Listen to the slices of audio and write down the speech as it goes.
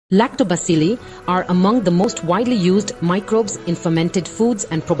Lactobacilli are among the most widely used microbes in fermented foods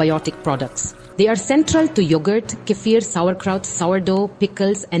and probiotic products. They are central to yogurt, kefir, sauerkraut, sourdough,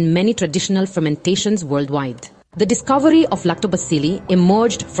 pickles, and many traditional fermentations worldwide. The discovery of lactobacilli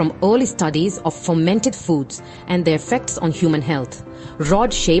emerged from early studies of fermented foods and their effects on human health.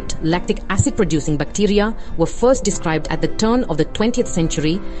 Rod-shaped lactic acid-producing bacteria were first described at the turn of the 20th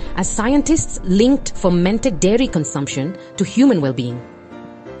century as scientists linked fermented dairy consumption to human well-being.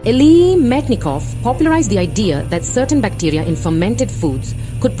 Elie Metchnikoff popularized the idea that certain bacteria in fermented foods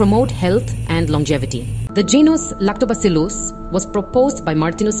could promote health and longevity. The genus Lactobacillus was proposed by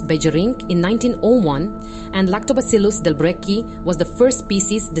Martinus Beijerinck in 1901, and Lactobacillus delbrueckii was the first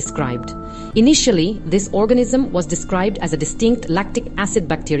species described. Initially, this organism was described as a distinct lactic acid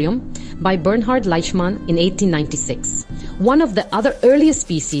bacterium by Bernhard Leichmann in 1896. One of the other earliest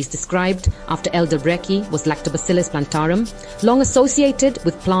species described after L. delbrueckii was Lactobacillus plantarum, long associated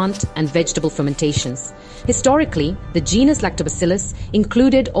with plant and vegetable fermentations. Historically, the genus Lactobacillus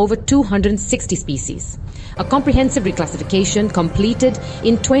included over 260 species. A comprehensive reclassification completed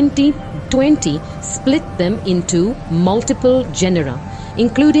in 2020 split them into multiple genera,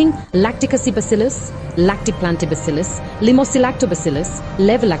 including Lactobacillus, Lactoplantibacillus, Limosilactobacillus,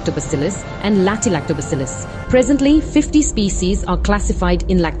 Levolactobacillus, and Latilactobacillus. Presently, 50 species are classified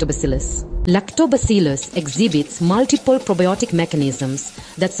in Lactobacillus. Lactobacillus exhibits multiple probiotic mechanisms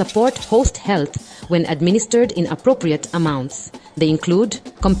that support host health when administered in appropriate amounts. They include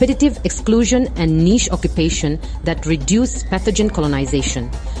competitive exclusion and niche occupation that reduce pathogen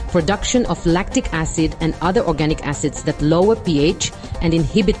colonization, production of lactic acid and other organic acids that lower pH and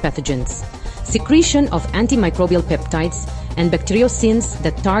inhibit pathogens, secretion of antimicrobial peptides and bacteriocins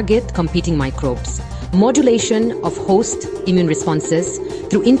that target competing microbes, modulation of host immune responses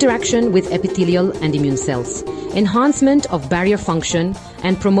through interaction with epithelial and immune cells, enhancement of barrier function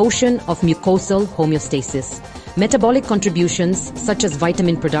and promotion of mucosal homeostasis, metabolic contributions such as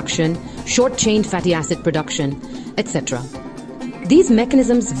vitamin production, short-chain fatty acid production, etc. These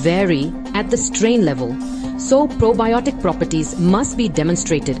mechanisms vary at the strain level, so probiotic properties must be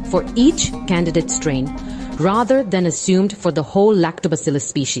demonstrated for each candidate strain rather than assumed for the whole Lactobacillus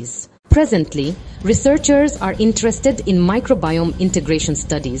species. Presently, researchers are interested in microbiome integration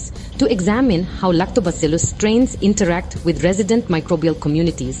studies to examine how Lactobacillus strains interact with resident microbial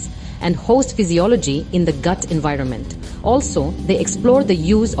communities and host physiology in the gut environment. Also, they explore the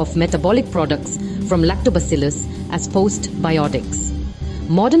use of metabolic products from Lactobacillus as postbiotics.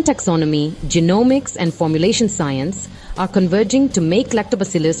 Modern taxonomy, genomics, and formulation science are converging to make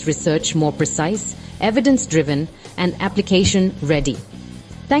Lactobacillus research more precise, evidence-driven, and application-ready.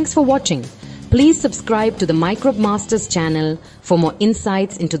 Thanks for watching. Please subscribe to the Microbe Masters channel for more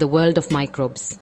insights into the world of microbes.